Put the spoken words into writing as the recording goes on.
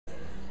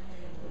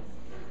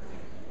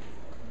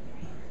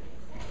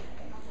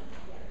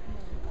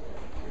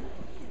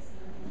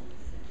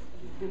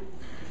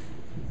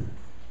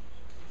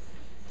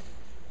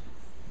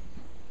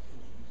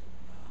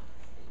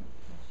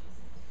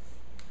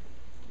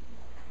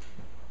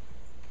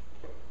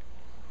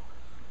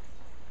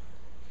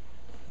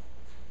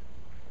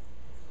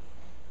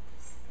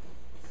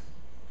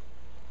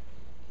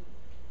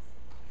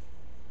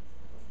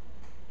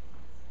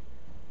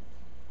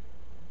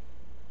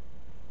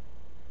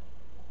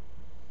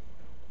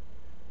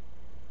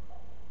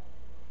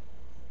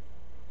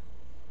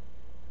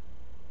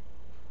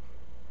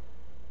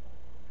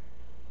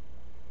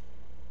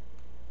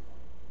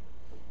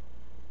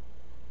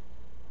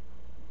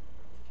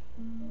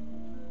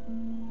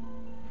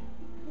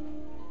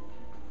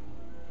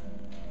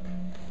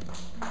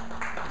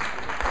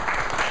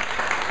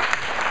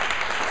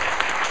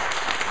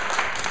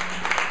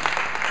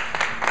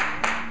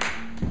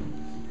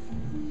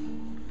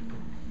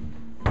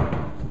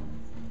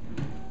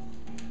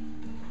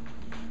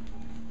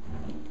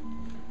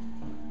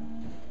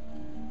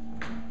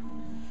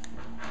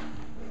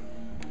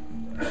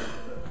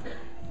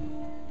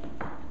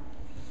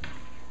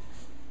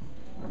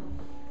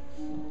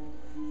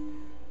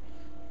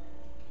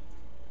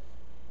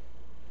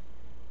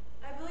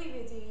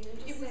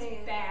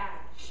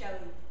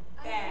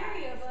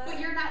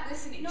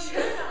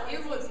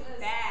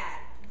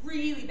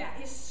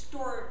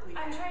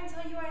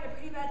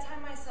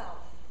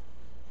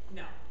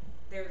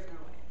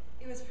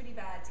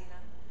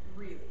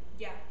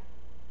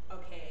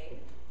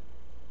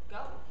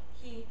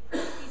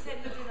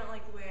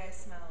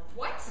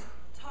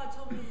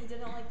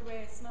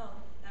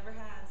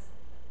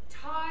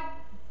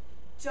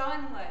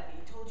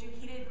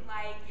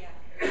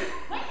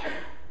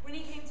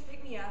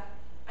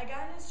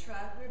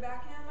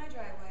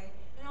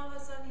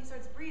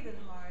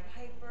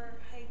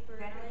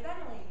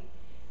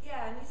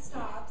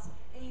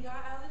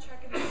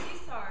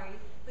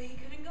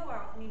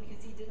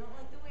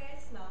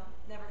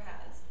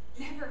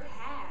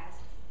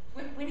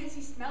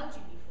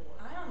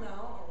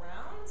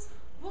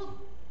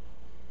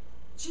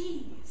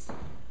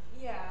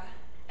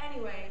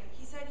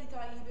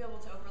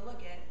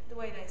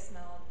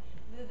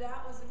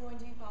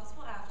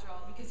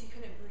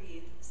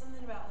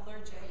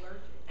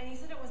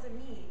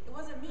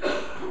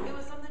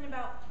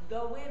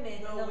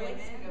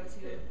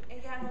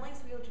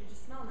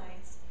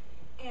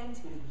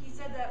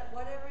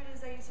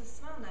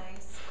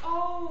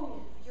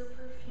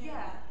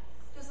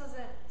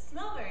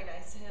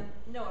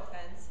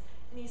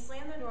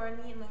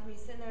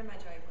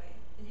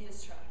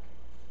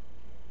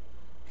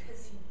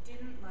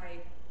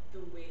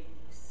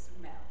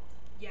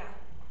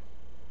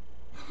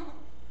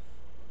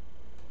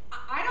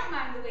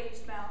way you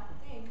smell.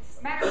 Thanks.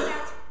 Matter of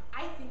fact,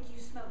 I think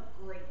you smell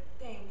great.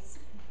 Thanks.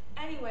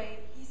 Anyway,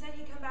 he said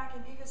he'd come back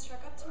and pick his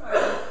truck up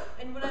tomorrow.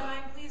 And would I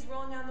mind please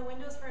rolling down the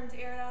windows for him to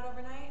air it out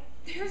overnight?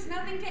 There's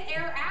nothing to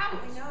air out.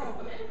 I know.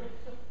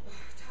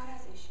 Todd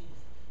has issues.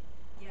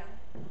 Yeah.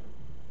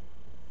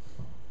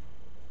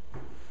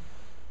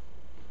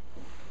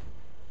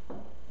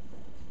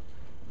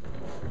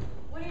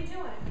 What are you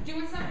doing?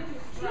 Doing something to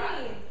his truck.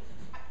 Dean.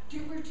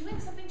 Dude, we're doing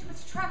something to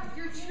his truck.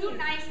 You're too Dean.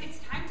 nice. It's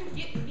time to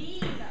get mean.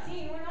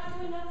 Dean, we're not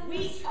doing nothing. to We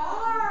his truck.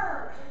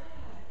 are.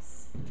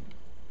 Relax.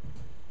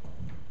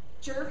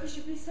 Jerk, you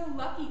should be so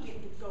lucky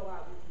getting to go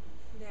out with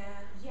you.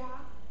 Nah.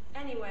 Yeah.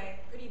 Anyway,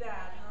 pretty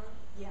bad, huh?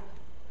 Yeah.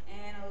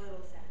 And a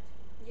little sad.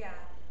 Yeah.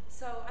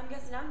 So I'm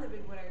guessing I'm the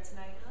big winner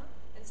tonight, huh?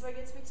 And so I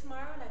get to pick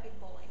tomorrow and I pick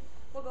bowling.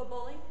 We'll go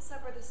bowling,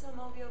 supper at the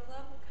Snowmobile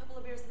Club, a couple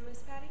of beers at the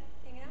Moose Patty,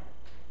 hang out.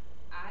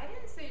 I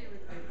didn't say you were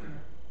the big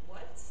winner.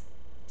 What?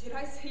 Did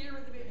I say you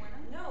were the big winner?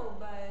 No,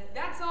 but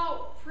That's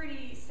all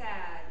pretty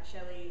sad,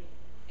 Shelly,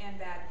 and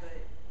bad, but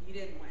you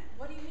didn't win.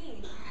 what do you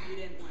mean? You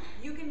didn't win.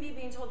 You can be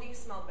being told that you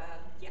smell bad.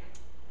 Yeah.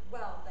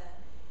 Well then.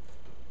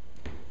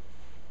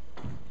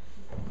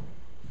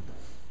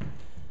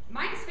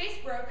 Mine's face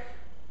broke.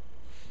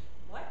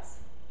 What?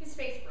 His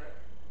face broke.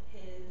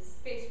 His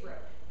Face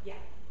broke. Yeah.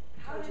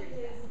 How Told did you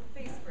his that.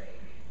 face break?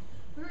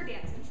 We were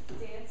dancing.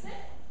 Dance it?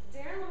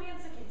 Darren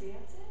Lemieux can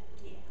dance it?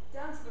 Yeah.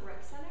 Down to the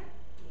rec center?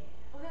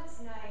 Yeah. Oh,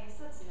 that's nice.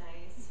 That's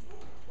nice.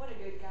 What a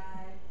good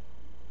guy.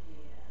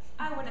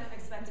 Yeah. I wouldn't have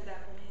expected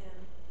that from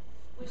him.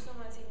 Wish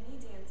someone would take me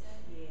dancing.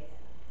 Yeah.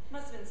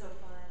 Must have been so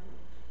fun.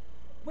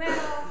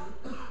 Well,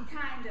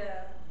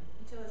 kinda,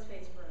 until his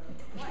face broke.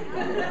 What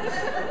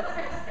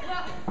happened?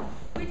 Well,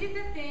 we did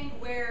the thing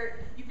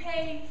where you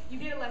pay, you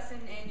get a lesson,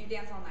 and you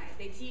dance all night.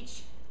 They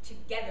teach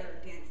together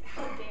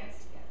how to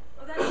dance together.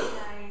 Oh, that's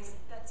nice.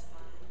 That's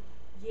fun.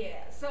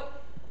 Yeah, so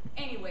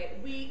anyway,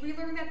 we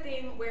learned that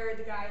thing where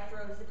the guy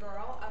throws the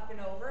girl up and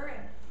over,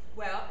 and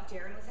well,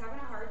 Darren was having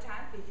a hard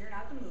time figuring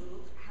out the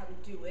move, how to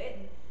do it,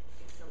 and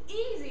it's so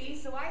easy,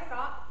 so I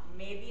thought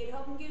maybe it'd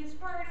help him get his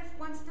part if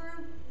once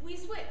through we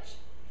switch.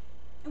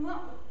 And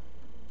well,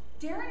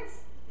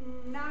 Darren's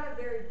not a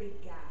very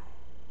big guy.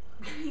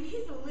 I mean,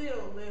 he's a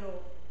little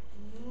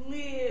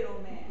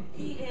man.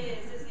 He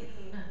is, isn't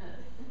he?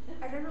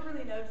 I've never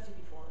really noticed it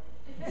before.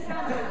 He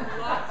sounds a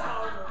lot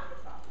taller than I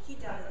thought. He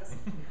does.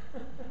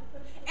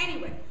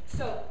 Anyway,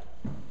 so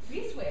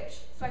we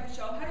switch so I can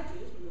show him how to do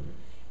his move,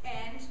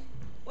 and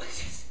was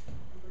just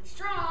really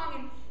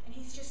strong, and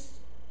he's just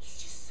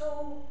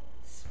so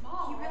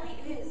small. He really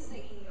is, isn't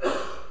he?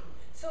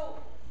 So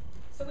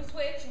we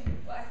switch, and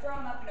well, I throw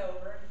him up and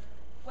over.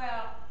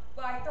 Well,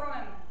 I throw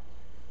him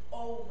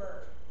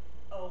over,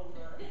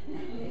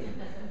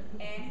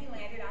 and he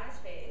landed on his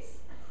face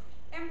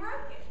and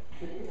broke it.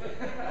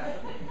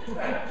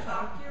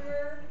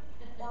 Ocular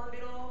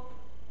orbital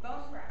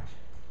bone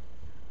fracture.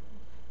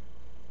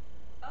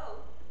 Oh.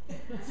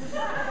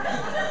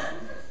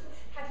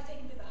 Had to take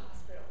him to the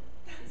hospital.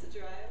 That's a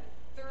drive.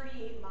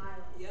 38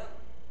 miles. Yep.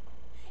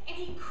 And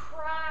he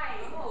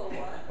cried. Oh.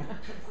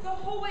 The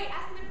whole way,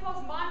 asking me to call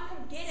his mom to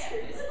come get him.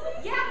 Seriously?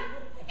 Yeah.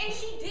 And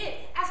she did.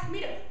 Asking me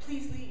to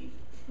please leave.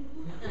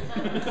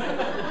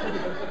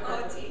 Oh,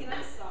 Dean,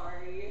 I'm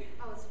sorry.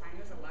 Oh, it's fine.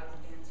 It was a lousy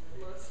dancer.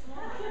 Looks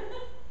smart.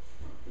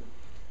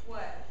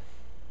 What?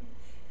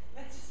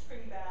 That's just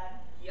pretty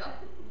bad.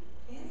 Yup.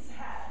 And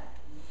sad.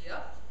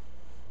 Yup.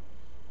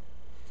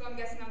 So I'm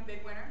guessing I'm a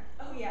big winner?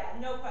 Oh yeah,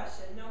 no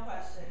question, no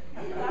question.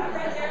 That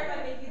right there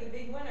might make you the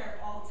big winner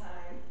of all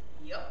time.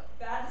 Yup.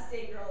 Baddest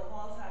date girl of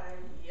all time.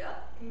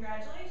 Yup.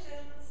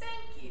 Congratulations.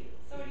 Thank you.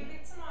 So what do you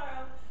pick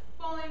tomorrow?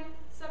 Bowling,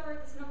 supper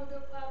at the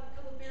Snowmobile Club, a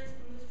couple of beers at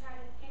the Moose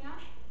Patty. Hang out?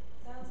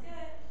 Sounds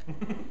good.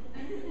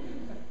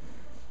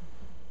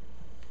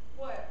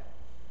 What?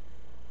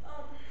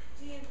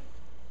 Dean,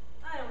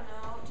 I don't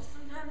know. Just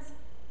sometimes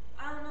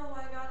I don't know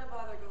why I gotta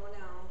bother going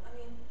out. I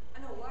mean,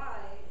 I know why.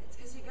 It's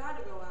because you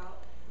gotta go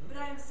out.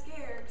 But I am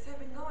scared because I've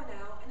been going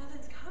out and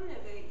nothing's coming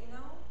of it, you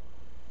know?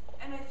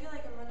 And I feel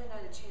like I'm running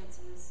out of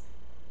chances.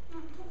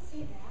 Don't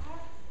say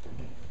that.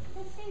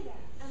 Don't say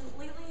that. And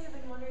lately I've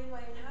been wondering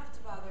why I even have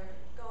to bother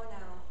going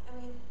out. I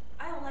mean,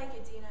 I don't like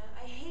it, Dina.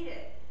 I hate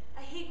it.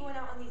 I hate going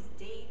out on these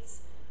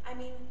dates. I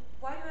mean,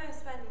 why do I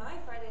spend my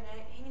Friday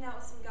night hanging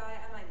out with some guy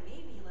I might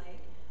maybe like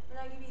when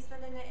I could be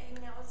spending it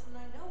hanging out with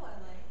someone I know I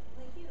like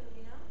you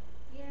know?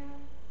 Yeah.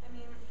 I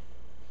mean,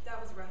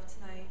 that was rough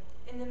tonight.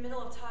 In the middle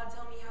of Todd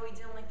telling me how he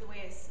didn't like the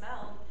way I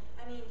smelled.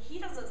 I mean, he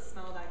doesn't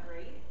smell that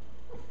great.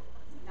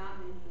 Not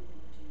many of them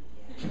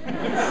do.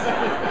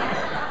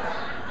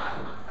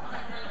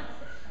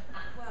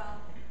 Well,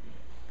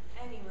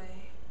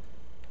 anyway,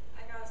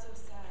 I got so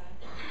sad.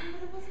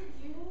 But it wasn't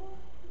you.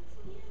 It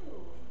wasn't you.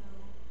 I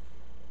know.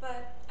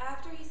 But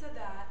after he said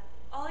that,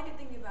 all I could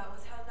think about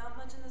was how not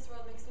much in this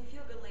world makes me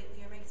feel good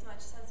lately or makes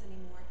much sense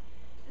anymore.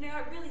 And I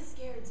got really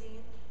scared,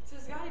 Dean. So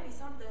there's got to be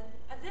something.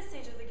 At this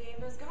stage of the game,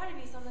 there's got to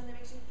be something that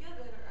makes you feel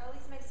good or at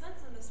least makes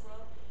sense in this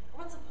world.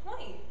 Or what's the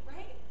point,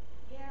 right?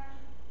 Yeah.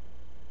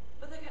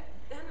 But then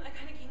I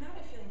kind of came out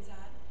of feeling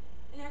sad.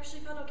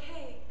 felt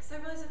okay, because I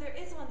realized that there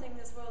is one thing in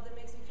this world that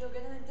makes me feel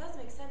good, and it does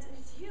make sense, and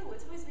it's you.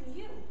 It's always been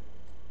you.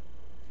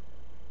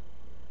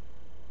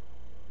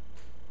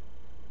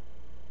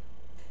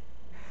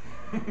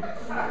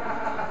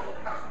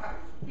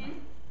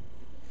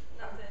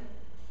 Nothing.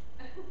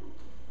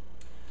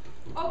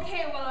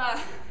 Okay, well,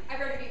 I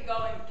better get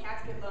going.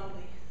 Cats get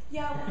lonely.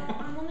 Yeah,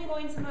 well, I'm only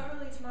going somewhat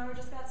early tomorrow.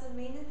 Just got some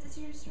maintenance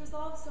issues to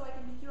resolve, so I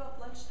can pick you up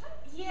lunchtime.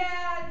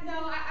 Yeah,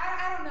 no,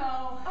 I don't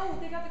know. Oh,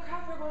 they got the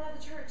craft fair going at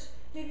the church.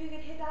 Maybe we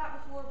could hit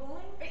that before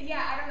bowling?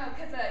 Yeah, I don't know,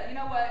 because, you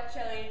know what,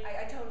 Shelly,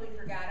 I totally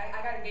forgot. I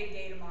got a big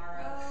day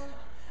tomorrow.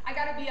 I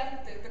gotta be up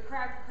at the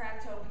craft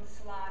to open the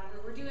salon.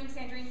 We're doing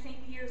Sandrine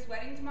St. Peter's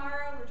wedding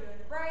tomorrow. We're doing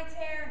the bride's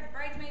hair and the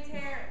bridesmaid's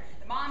hair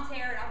and the mom's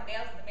hair and all the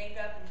nails and the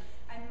makeup.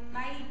 And I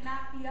might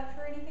not be up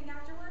for anything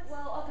afterwards.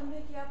 Well, I'll come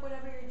pick you up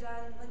whenever you're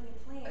done, like we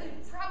planned.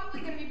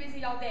 Probably gonna be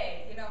busy all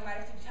day. You know, might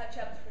have to do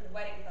touch-ups for the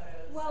wedding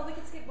photos. Well, we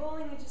could skip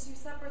bowling and just do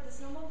supper at the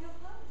snowmobile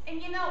club. And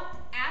you know,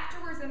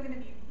 afterwards I'm gonna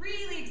be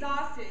really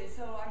exhausted,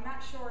 so I'm not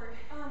sure.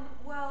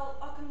 Well,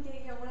 I'll come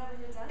get you whenever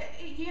you're done.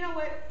 You know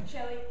what,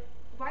 Shelly?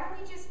 Why don't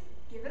we just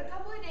give it a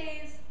couple of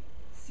days,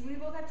 see when we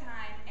both have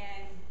time,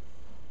 and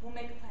we'll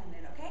make a plan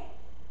then, okay?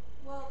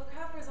 Well, the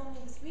craft fair is only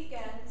this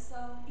weekend, so.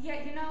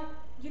 Yeah, you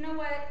know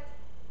what?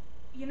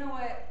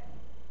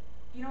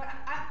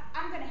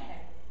 I'm gonna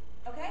head.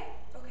 Okay?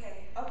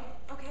 Okay. Okay.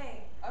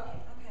 Okay. Okay.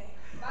 Okay.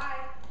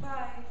 Bye.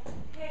 Bye.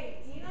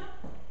 Hey, Dina?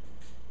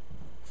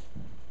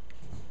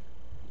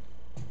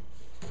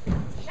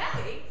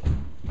 Shelly?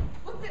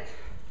 What the?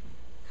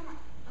 Come on.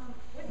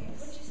 What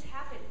just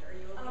happened? Are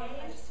you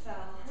okay? I just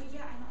fell. Well,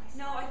 yeah, I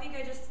know. No, I think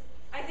I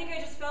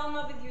just fell in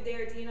love with you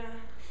there, Dina.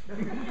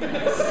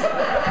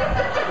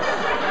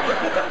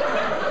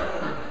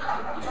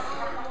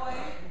 Oh boy.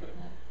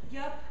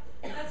 Yep,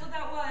 that's what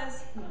that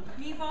was.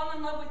 Me falling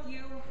in love with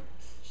you.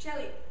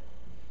 Shelly,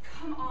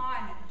 come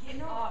on,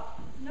 get up.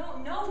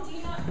 No,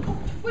 Dina.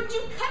 Would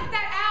you cut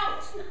that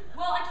out?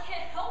 Well, I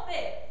can't help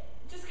it.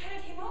 It just kind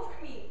of came over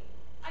me.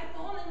 I've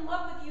fallen in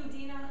love with you,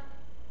 Dina.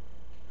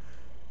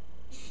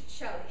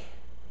 Shelly,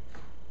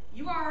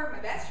 you are my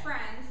best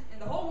friend in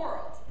the whole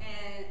world,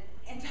 and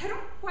I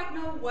don't quite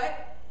know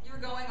what you're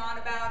going on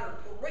about or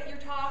what you're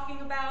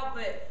talking about,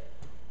 but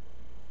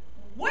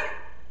what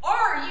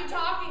are you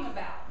talking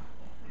about?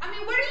 I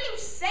mean, what are you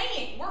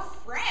saying? We're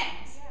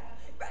friends.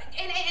 Yeah.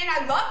 And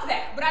I love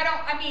that, but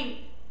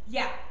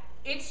yeah,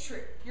 it's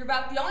true. You're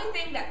about the only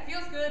thing that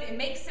feels good and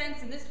makes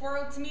sense in this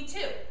world to me,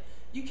 too.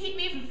 You keep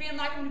me from feeling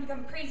like I'm going to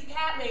become a crazy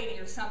cat lady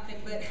or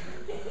something, but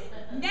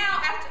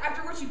now,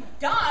 after what you've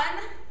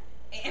done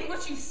and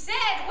what you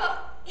said,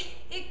 well,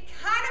 it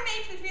kind of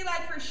makes me feel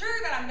like for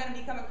sure that I'm going to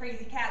become a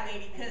crazy cat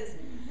lady, because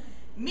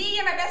me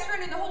and my best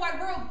friend in the whole wide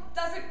world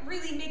doesn't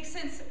really make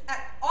sense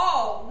at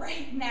all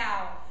right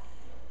now.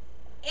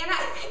 And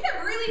I think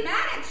I'm really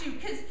mad at you,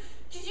 because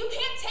you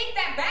can't take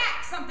that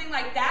back, something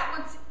like that,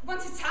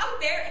 once it's out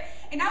there,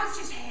 and now it's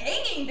just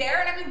hanging there,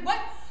 and I mean,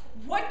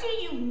 what do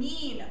you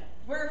mean?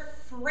 We're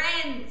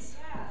friends.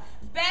 Yeah.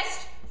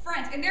 Best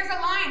friends. And there's a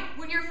line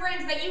when you're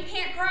friends that you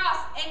can't cross,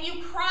 and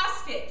you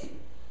crossed it.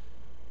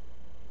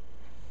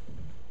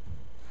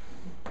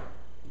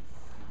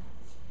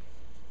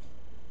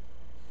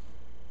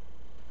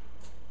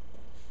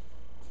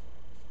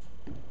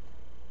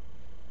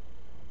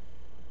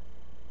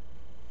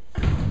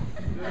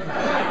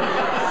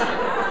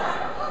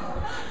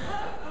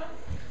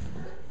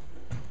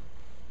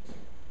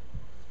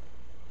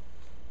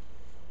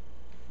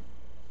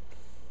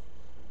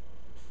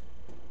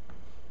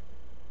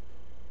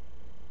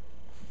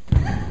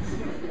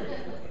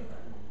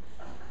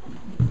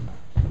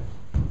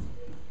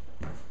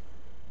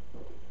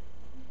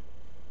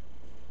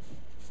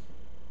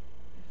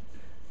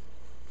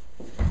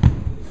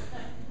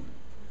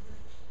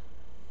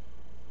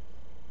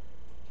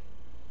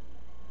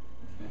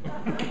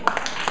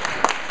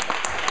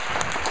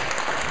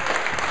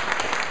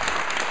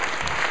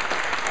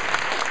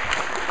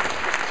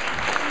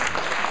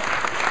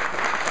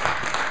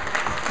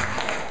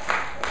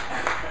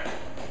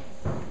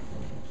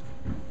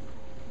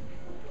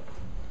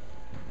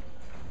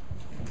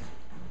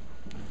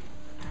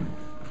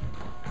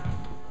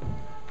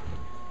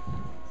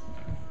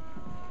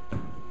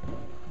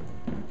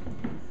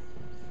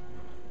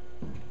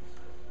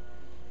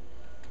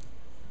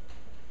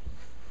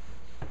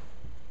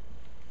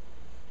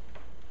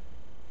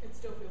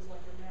 Still feels like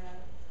you're mad.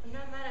 I'm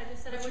not mad. I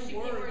just said But I wish you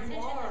you gave more were.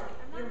 attention. You are.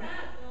 I'm You're not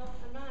mad. mad. No,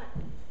 I'm not.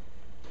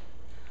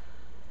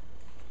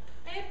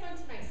 I had fun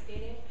tonight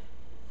skating.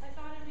 I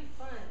thought it'd be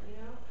fun, you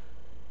know?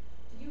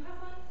 Did you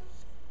have fun?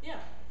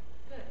 Yeah.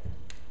 Good.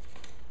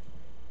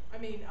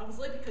 I mean, I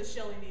was late because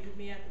Shelly needed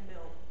me at the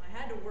mill. I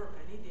had to work.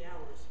 I need the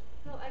hours.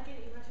 No, I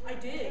get it. You have to work. I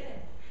did. get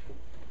it.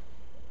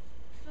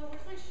 Phil,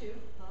 where's my shoe?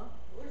 Huh?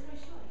 Where's my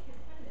shoe? I can't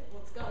find it.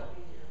 Well, it's gotta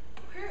be here.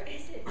 Where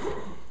is it?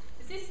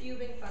 Is this you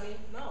being funny?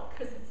 No.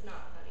 Because it's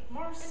not funny.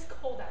 Mars, It's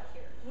cold out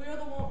here. we're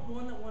the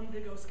one that wanted to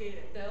go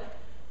skating. Phil,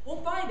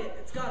 We'll find it.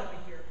 It's gotta be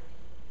here.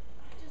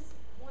 I just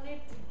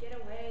wanted to get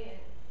away and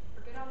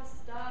forget all the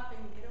stuff and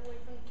get away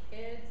from the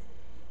kids.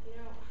 You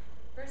know,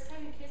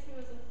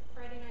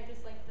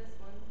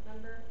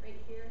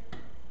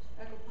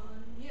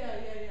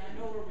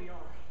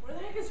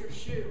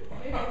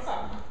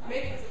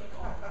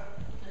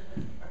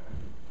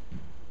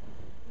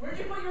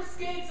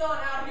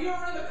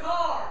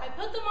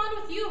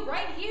 with you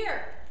right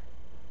here.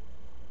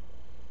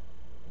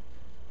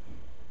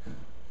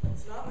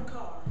 It's not in the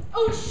car.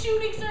 Oh,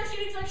 shooting star,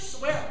 shooting star.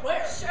 Shh.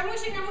 Where? Shh, I'm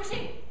wishing.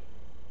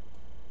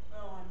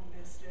 Oh, I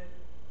missed it.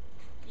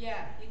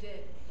 Yeah, you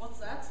did. What's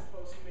that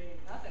supposed to mean?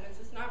 Nothing. It's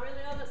just not really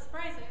all that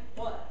surprising.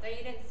 What? That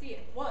you didn't see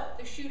it. What?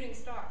 The shooting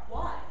star.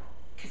 Why?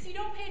 Because you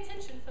don't pay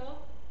attention, Phil.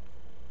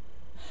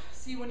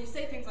 See, when you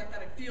say things like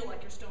that, I feel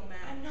like you're still mad.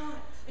 I'm not.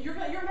 You're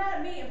mad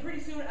at me, and pretty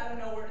soon, out of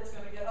nowhere, it's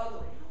gonna get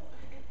ugly.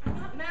 I'm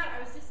not mad.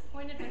 I was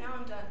disappointed, but now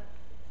I'm done.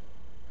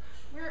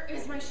 Where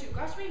is my shoe?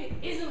 Gosh, maybe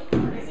it is in the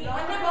car. It's I mean, not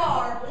I in the never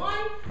car. have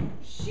one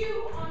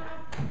shoe on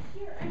up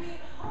here. I mean,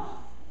 oh,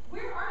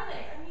 where are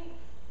they? I mean,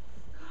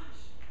 gosh,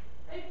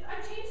 I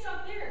changed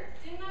out there,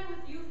 didn't I,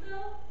 with you,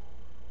 Phil?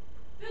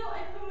 Phil, I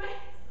put my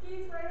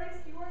skates right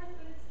next to yours,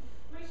 but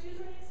it's my shoes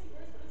right next to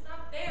yours, but it's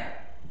not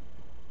there.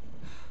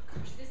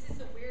 Gosh, this is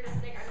the weirdest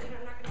thing. I mean,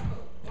 I'm not gonna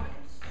put one.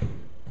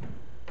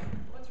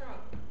 What's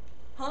wrong?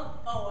 Huh?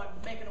 Oh, I'm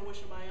making a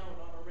wish of my own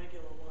on a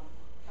regular one.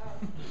 Oh.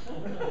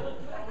 Want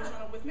to wish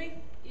on it with me?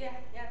 Yeah,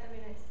 that'd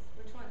be nice.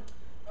 Which one?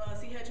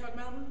 See Hedgehog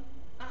Mountain?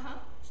 Uh-huh.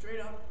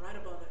 Straight up, right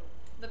above it.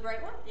 The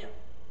bright one? Yeah.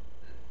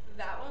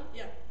 That one?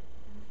 Yeah.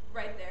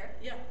 Right there.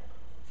 Yeah.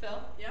 Phil?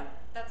 Yeah.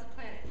 That's a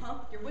planet.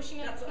 Huh? You're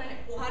wishing on a planet.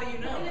 Well, how do you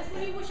know? And it's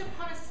when you wish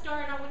upon a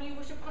star, not when you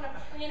wish upon a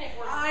planet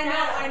or I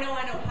Saturn. know.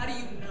 How do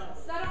you know?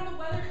 Saturn on the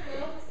weather,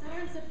 Phil.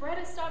 Saturn's the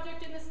brightest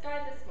object in the sky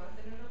this month,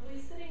 and it'll be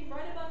sitting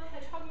right above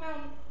Hedgehog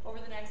Mountain over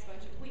the next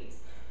bunch of weeks.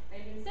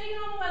 I've been saying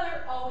it on the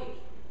weather all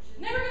week, which is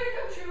never gonna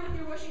come true if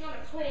you're wishing on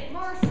a planet.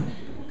 Mars.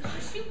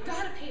 Gosh, you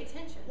gotta pay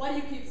attention. Why do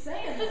you keep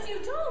saying Because that?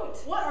 you don't.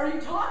 What are you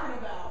talking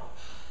about?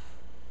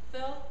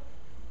 Phil,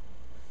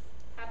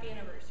 happy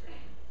anniversary.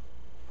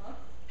 Huh?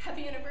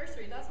 Happy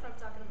anniversary, that's what I'm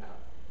talking about.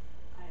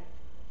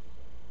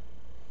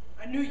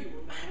 I knew you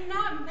were mad. I'm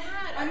not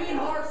mad. I mean,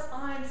 Mars,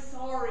 I'm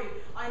sorry.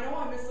 I know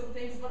I missed some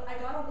things, but I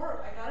gotta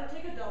work. I gotta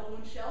take a double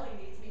when Shelly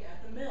needs me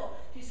at the mill.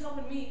 She's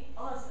helping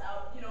us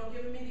out,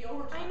 giving me the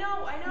overtime. I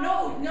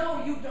know.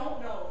 No, you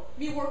don't know.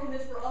 Me working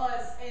this for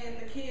us and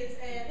the kids,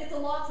 and it's a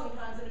lot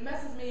sometimes, and it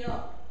messes me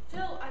up.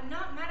 Phil, I'm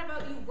not mad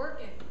about you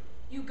working.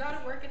 You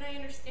gotta work, and I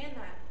understand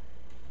that.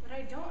 What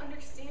I don't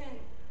understand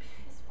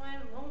is why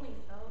I'm lonely,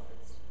 Phil.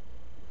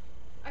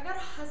 I got a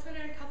husband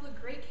and a couple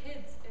of great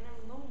kids, and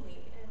I'm lonely,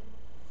 and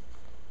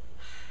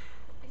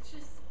it's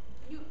just,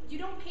 you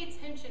don't pay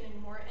attention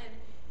anymore, and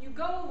you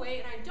go away,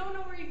 and I don't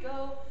know where you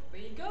go,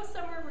 but you go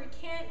somewhere where you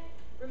can't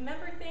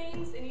remember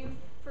things, and you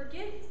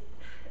forget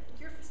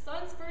your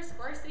son's first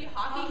varsity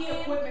hockey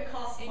game, equipment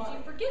costs and money.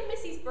 you forget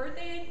Missy's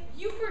birthday,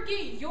 you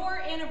forget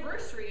your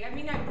anniversary. I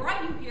mean, I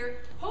brought you here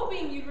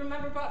hoping you'd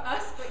remember about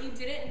us, but you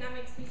didn't, and that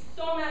makes me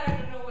so mad I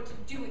don't know what to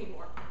do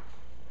anymore.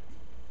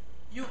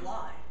 You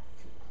lie.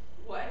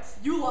 What?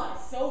 You lie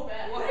so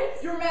bad.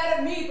 What? You're mad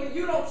at me, but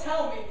you don't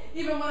tell me,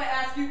 even when I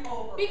ask you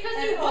over. Because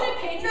and you wouldn't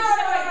pay attention No,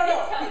 if I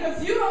did tell you.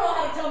 because you don't know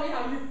how to tell me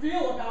how you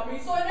feel about me,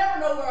 so I never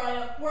know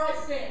where I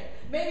stand.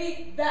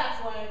 Maybe that's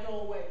why I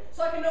go away,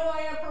 so I can know who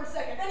I am for a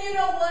second. And you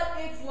know what?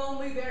 It's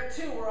lonely there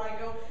too, where I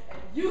go, and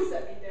you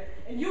sent me there,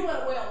 and you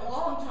went away a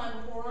long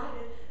time before I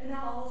did, and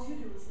now all you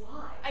do is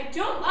lie. I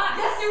don't lie.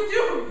 Yes, you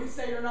do. You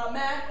say you're not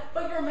mad,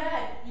 but you're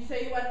mad. You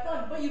say you had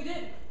fun, but you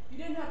didn't. You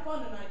didn't have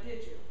fun tonight, did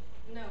you?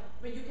 No.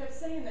 But you kept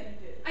saying that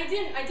you did. I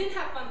didn't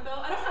have fun, Phil.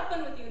 I don't have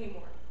fun with you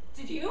anymore.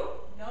 Did you?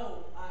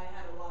 No, I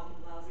had a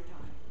lousy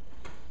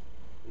time.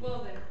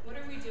 Well then, what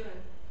are we doing?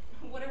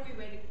 What are we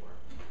waiting for?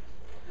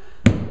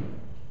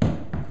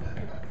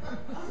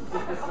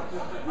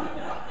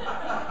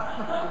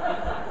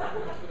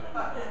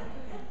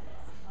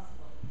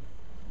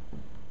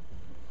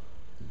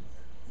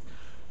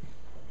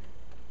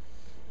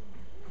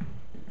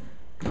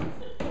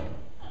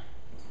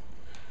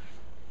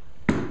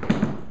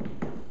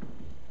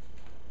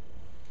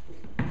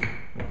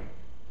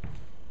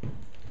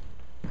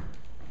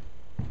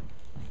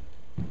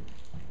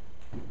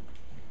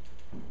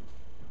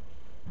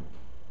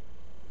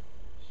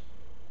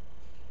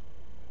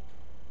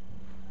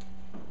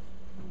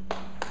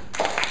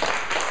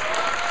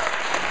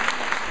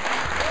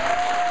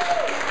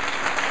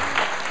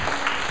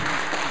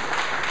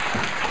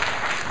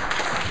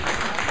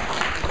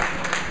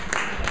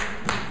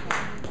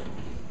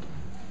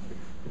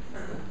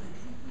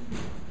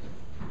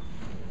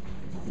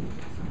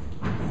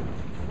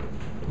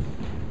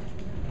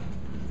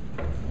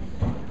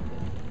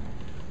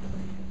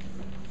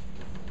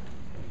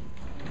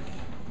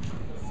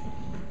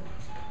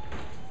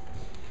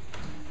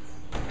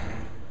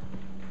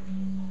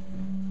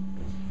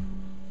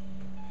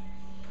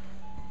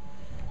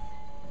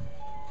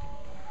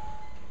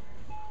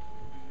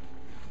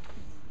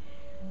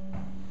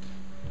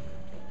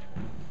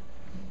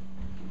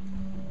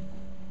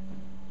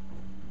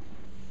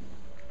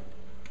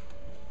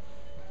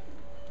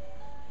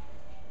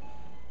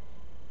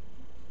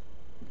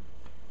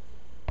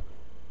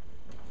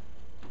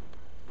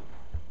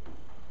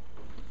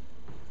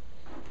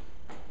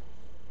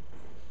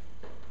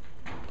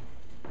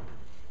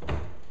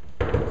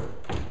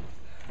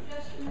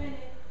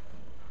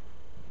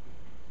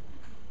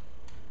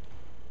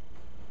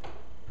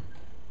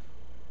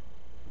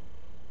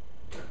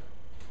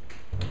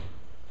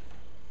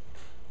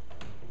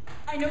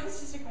 I know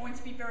this isn't going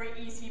to be very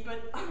easy,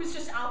 but I was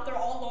just out there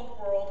all alone in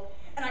the world,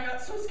 and I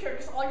got so scared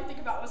because all I could think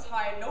about was how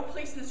I had no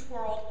place in this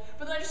world,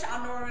 but then I just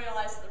out of nowhere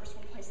realized that there was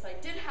one place that I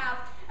did have,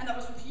 and that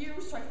was with you,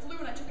 so I flew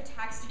and I took a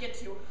taxi to get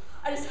to you.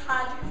 I just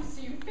had to come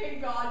see you.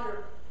 Thank God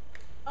you're...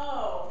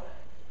 Oh.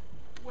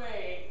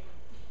 Wait.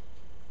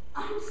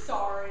 I'm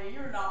sorry,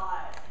 you're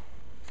not.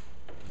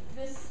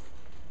 This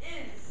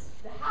is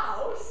the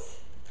house.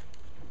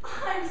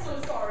 I'm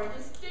so sorry.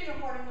 Does Daniel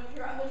Harding live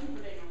here? I'm looking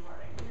for Daniel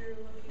Harding. You're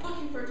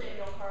Looking for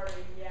Daniel Harding.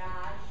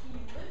 Yeah,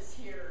 he lives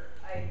here,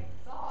 I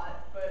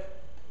thought,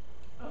 but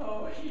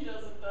oh, he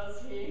doesn't,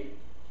 does he?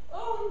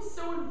 Oh, I'm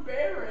so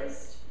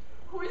embarrassed.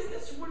 Who is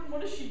this woman?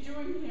 What is she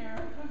doing here?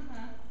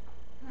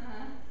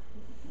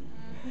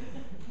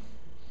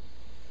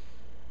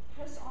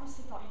 I just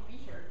honestly thought he'd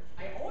be here.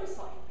 I always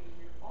thought he'd be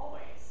here,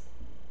 always.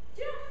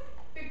 Do you know,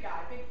 big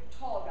guy, big,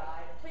 tall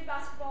guy, played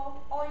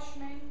basketball, always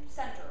Maine,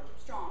 center,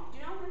 strong. Do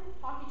you know him?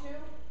 Hockey too?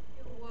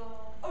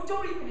 well, Oh,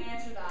 don't even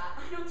answer that.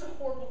 I know it's a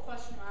horrible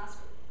question to ask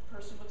a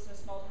person who lives in a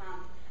small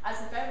town,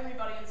 as if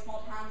everybody in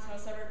small towns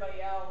knows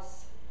everybody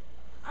else.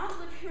 I don't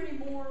live here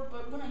anymore,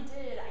 but when I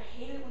did, I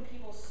hated when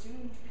people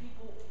assumed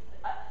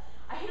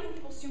I hated when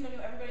people assumed I knew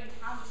everybody in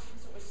town just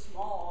because it was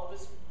small. It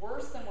was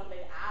worse than when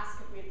they'd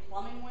ask if we had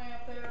plumbing way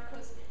up there,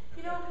 because,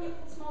 you know, people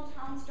in small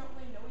towns don't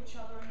really know each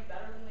other any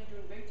better than they do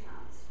in big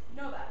towns.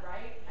 You know that,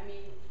 right? I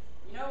mean,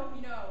 you know, and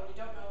you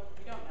don't know,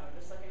 you don't know,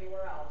 just like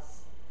anywhere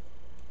else.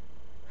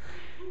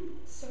 I'm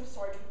so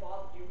sorry to have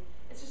bothered you.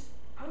 It's just,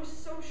 I was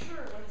so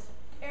sure when his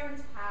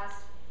parents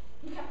passed,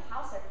 he kept the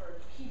house, I heard.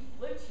 He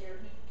lived here,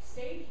 he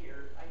stayed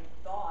here, I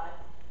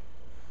thought.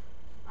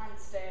 I didn't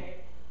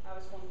stay. I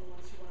was one of the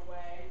ones who went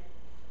away.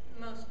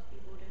 most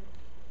people do.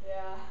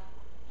 Yeah,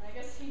 I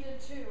guess he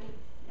did too.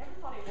 Never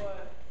thought he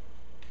would.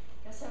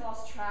 Guess I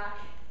lost track.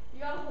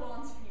 You gotta hold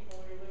on to people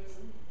when you're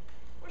losing.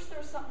 Wish there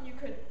was something you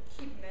could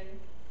keep him in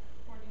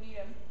when you need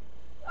him.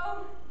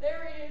 Oh,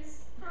 there he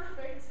is.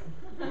 Perfect.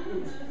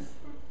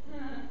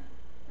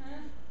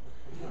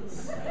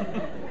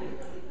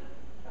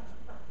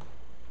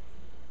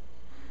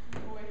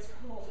 Boy, it's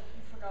cold.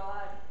 I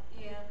forgot.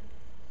 Yeah.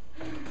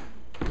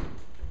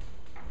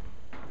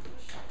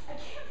 I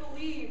can't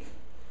believe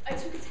I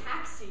took a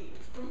taxi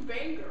from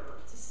Bangor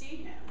to see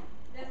him.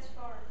 That's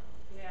far.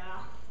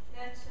 Yeah.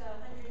 That's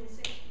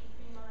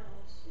 163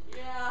 miles.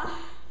 Yeah.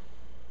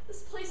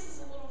 This place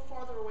is a little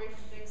farther away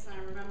from things than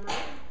I remember.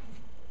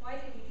 Why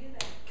did you do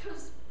that?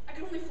 Because I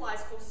could only fly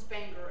as close as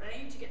Bangor, and I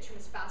needed to get to him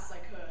as fast as I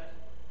could.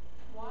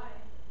 Why?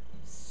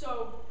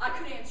 So I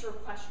could answer a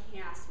question he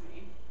asked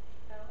me.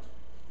 Oh.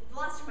 The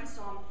last time I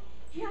saw him,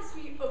 he asked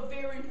me a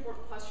very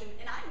important question,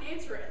 and I didn't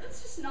answer it.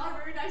 That's just not a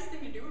very nice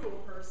thing to do to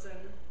a person.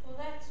 Well,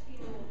 that's being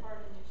a little hard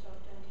on yourself,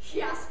 don't you?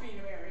 He asked me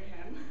to marry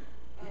him.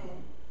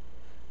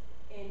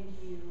 Oh. And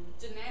you?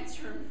 Didn't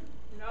answer him.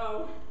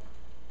 No.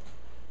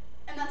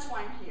 And that's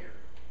why I'm here,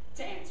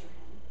 to answer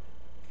him.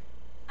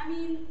 I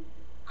mean,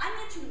 I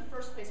didn't answer him in the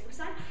first place because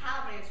I didn't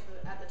have an answer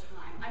at the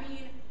time. I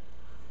mean,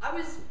 I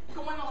was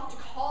going off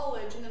to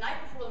college, and the night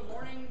before the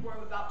morning where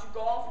I'm about to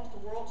go off into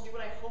the world to do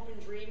what I hope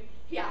and dream,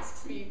 he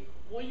asks me,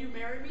 will you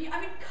marry me? I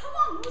mean, come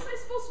on, what was I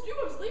supposed to do?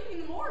 I was leaving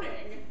in the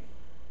morning.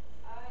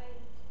 I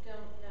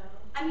don't know.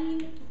 I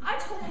mean, I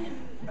told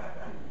him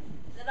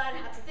that I'd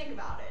have to think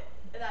about it,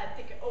 and I'd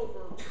think it over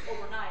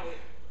overnight,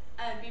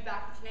 and be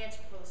back with an answer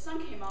before the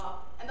sun came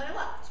up, and then I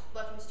left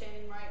him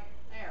standing right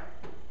there.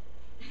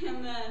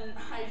 And then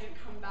I didn't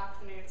come back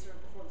with an answer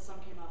before the sun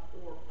came up,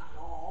 or at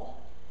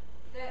all.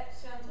 That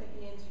sounds like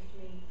an answer to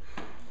me.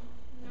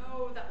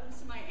 No, that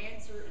wasn't my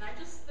answer, and I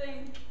just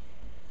think,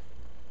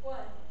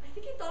 What? I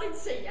think he thought I'd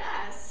say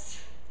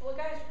yes. Well, a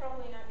guy's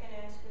probably not going to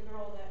ask a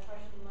girl that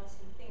question unless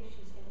he thinks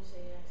she's going to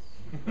say yes.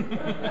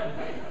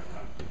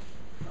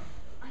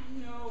 I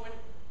know, and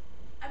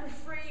I'm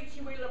afraid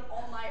he waited up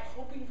all night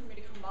hoping for me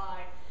to come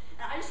by.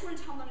 And I just want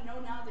to tell him that I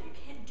know now that you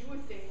can't do a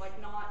thing like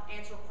not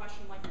answer a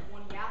question like the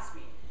one he asked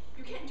me.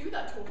 You can't do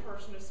that to a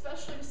person,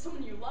 especially to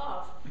someone you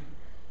love.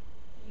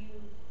 You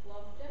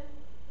loved him?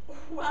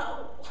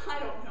 Well, I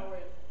don't know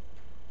it.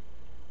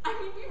 I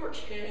mean, we were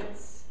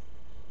kids.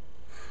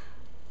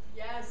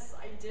 Yes,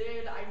 I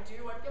did, I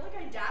do. I feel like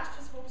I dashed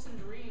his hopes and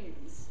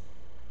dreams.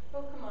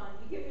 Oh, come on.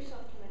 You give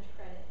yourself too much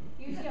credit.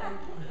 He was young.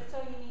 That's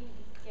all you need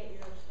to get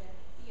your hopes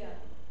dashed.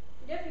 Young.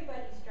 And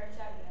everybody starts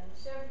out young,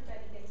 so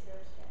everybody gets their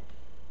hopes dashed.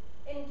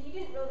 And he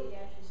didn't really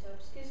dash his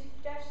hopes, because if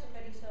you dash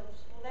somebody's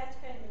hopes, well, that's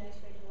kind of a nice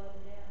way to let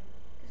them down.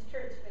 Because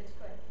turd spits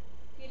quick.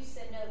 If you just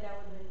said no, that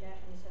would have been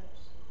dashing his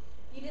hopes.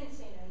 You didn't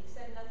say no. You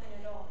said nothing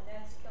at all. And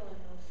that's killing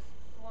hopes.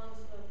 The long,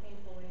 slow,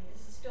 painful way,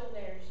 because it's still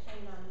there, just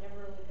hanging on,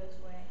 never really goes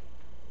away.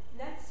 And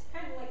that's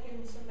kind of like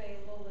giving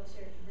somebody a little less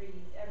air to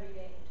breathe every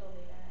day until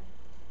they die.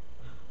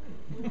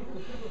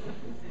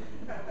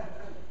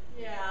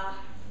 Yeah.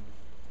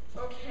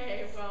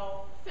 Okay,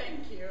 well,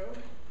 thank you.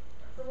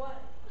 For what?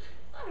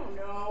 I don't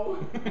know.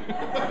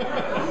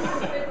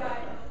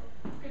 Goodbye.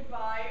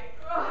 Goodbye.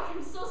 Ugh,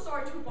 I'm so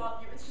sorry to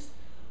bother you. It's just,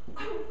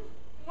 I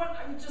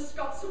just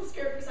got so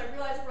scared because I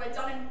realized what I'd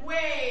done and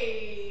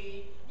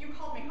wait, you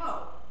called me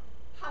Hope.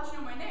 How'd you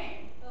know my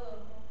name? Hello.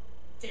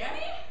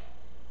 Danny?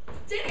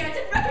 Danny, I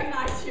didn't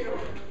recognize you.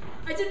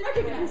 I didn't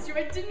recognize you.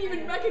 I didn't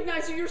even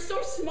recognize you. You're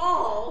so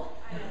small.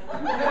 I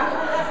know.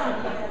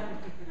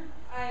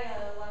 I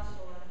lost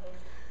a lot of hope.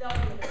 They'll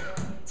be there.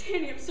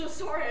 Danny, I'm so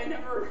sorry. I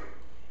never.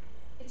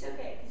 It's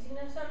okay, because you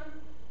know something?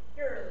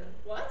 You're early.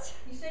 What?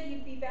 You said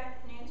you'd be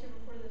back with an answer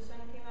before the sun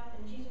came up,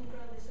 and geez, in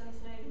front of the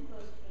sun's not even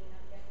close to being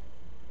up yet.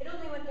 It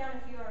only went down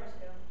a few hours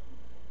ago.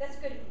 That's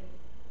good of you.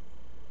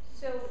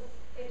 So,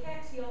 a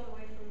taxi all the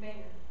way from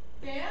Maine.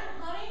 Dan,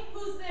 honey,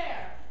 who's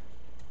there?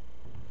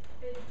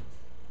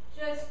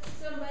 Just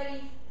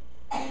somebody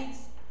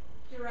needs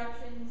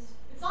directions.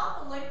 It's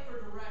awful late for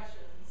directions.